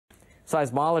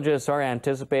Seismologists are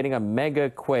anticipating a mega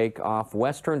quake off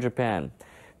western Japan.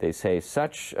 They say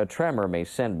such a tremor may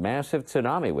send massive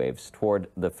tsunami waves toward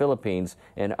the Philippines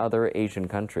and other Asian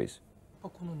countries.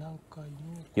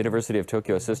 University of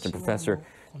Tokyo assistant professor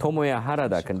Tomoya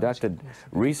Harada conducted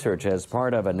research as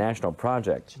part of a national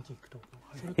project.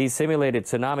 He simulated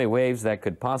tsunami waves that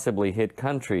could possibly hit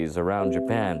countries around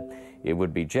Japan. It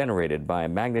would be generated by a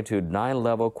magnitude 9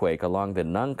 level quake along the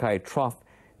Nankai Trough,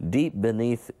 deep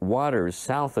beneath waters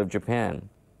south of Japan.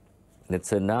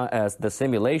 The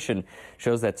simulation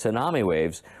shows that tsunami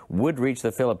waves would reach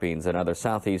the Philippines and other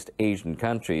Southeast Asian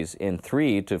countries in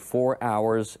 3 to 4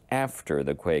 hours after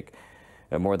the quake.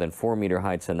 A more than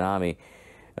 4-meter-high tsunami,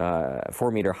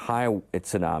 4-meter-high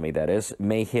tsunami, that is,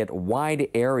 may hit wide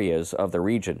areas of the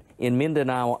region. In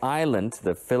Mindanao Island,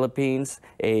 the Philippines,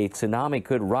 a tsunami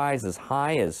could rise as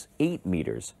high as 8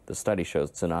 meters. The study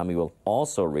shows tsunami will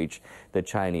also reach the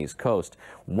Chinese coast.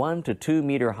 1 to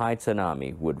 2-meter-high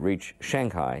tsunami would reach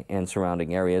Shanghai and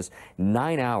surrounding areas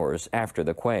 9 hours after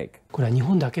the quake.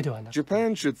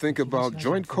 Japan should think about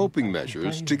joint coping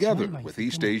measures together with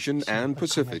East Asian and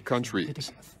Pacific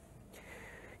countries.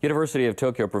 University of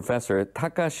Tokyo professor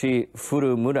Takashi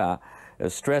Furumura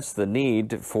stressed the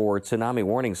need for tsunami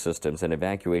warning systems and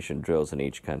evacuation drills in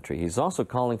each country. He's also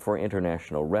calling for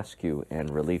international rescue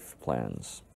and relief plans.